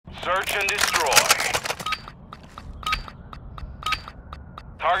Search and destroy.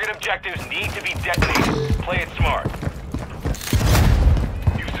 Target objectives need to be detonated. Play it smart.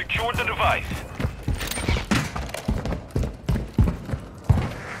 You've secured the device.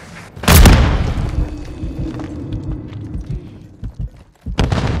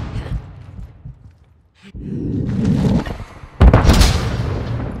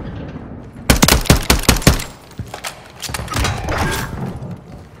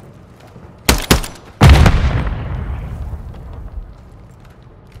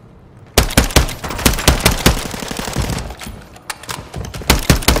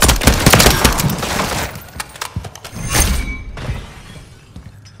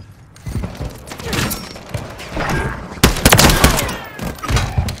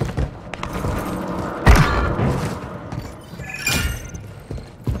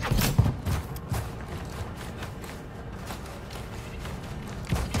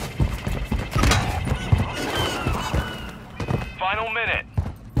 Final minute.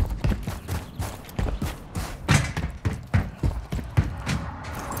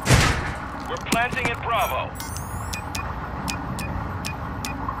 We're planting at Bravo.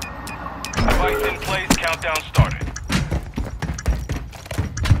 Device in place, countdown started.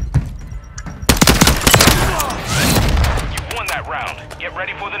 You've won that round. Get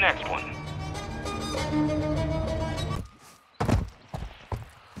ready for the next one.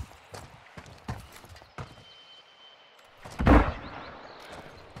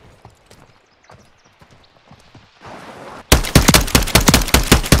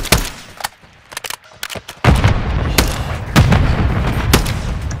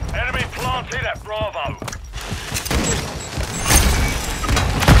 Hit at Bravo.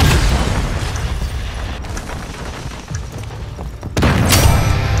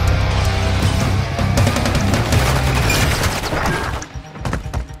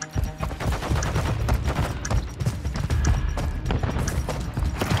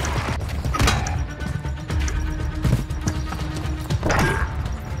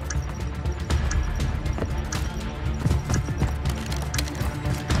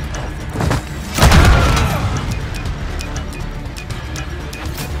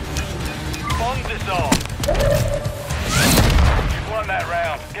 You've won that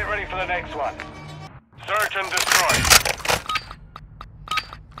round. Get ready for the next one. Search and destroy.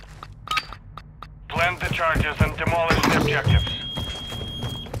 Plant the charges and demolish the objectives.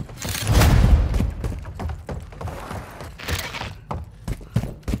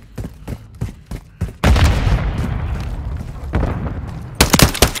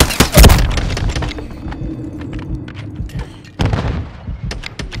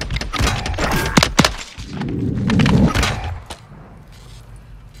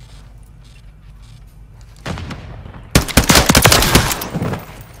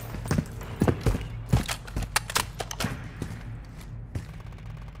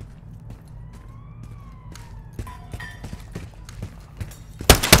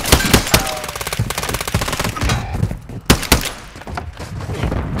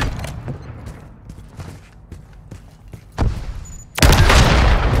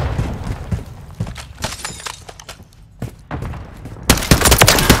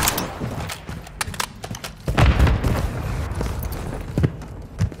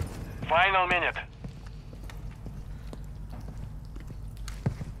 Final minute.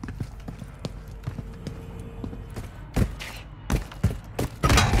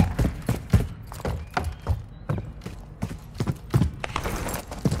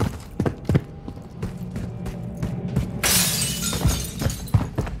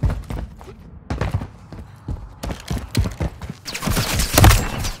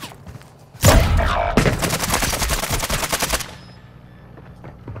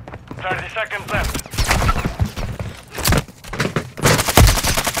 Seconds left.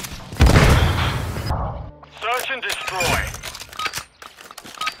 Search and destroy.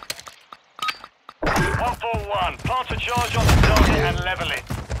 141. Plant a charge on the target and level it.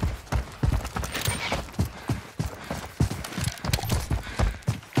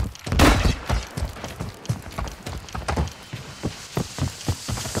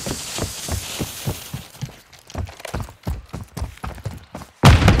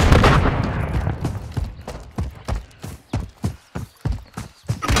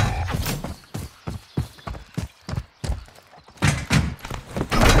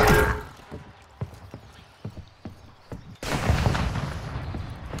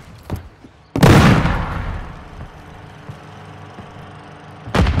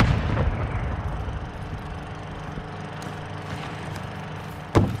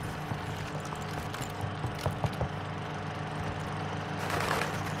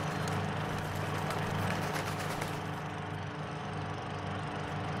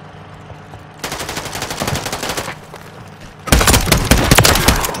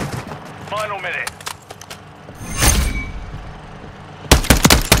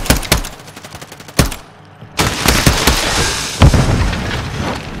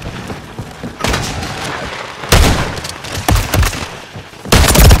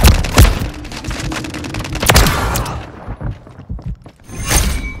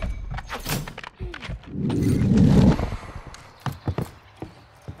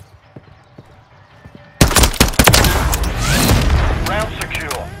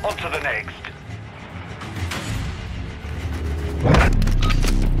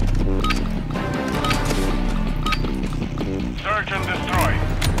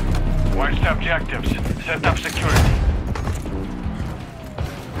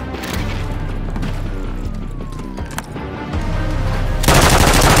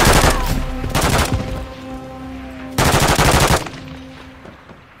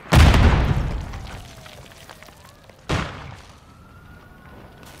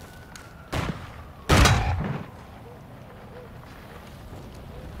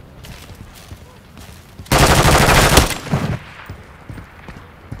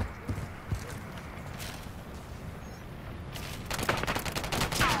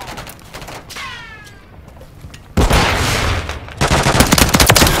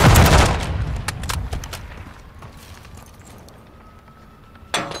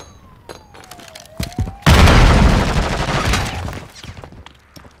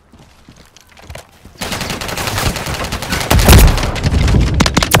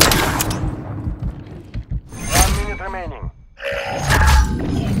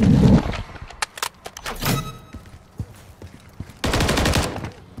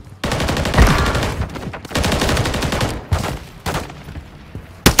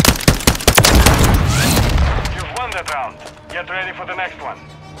 inbound. Get ready for the next one.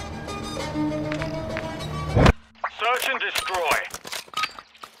 Search and destroy.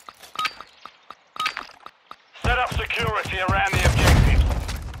 Set up security around the objectives.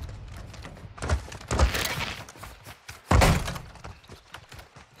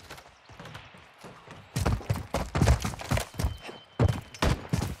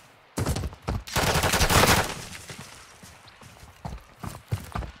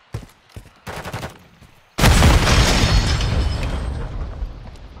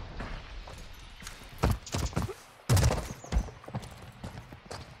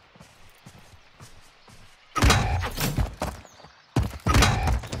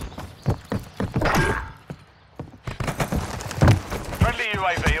 Friendly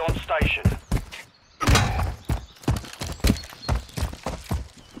UAV on station.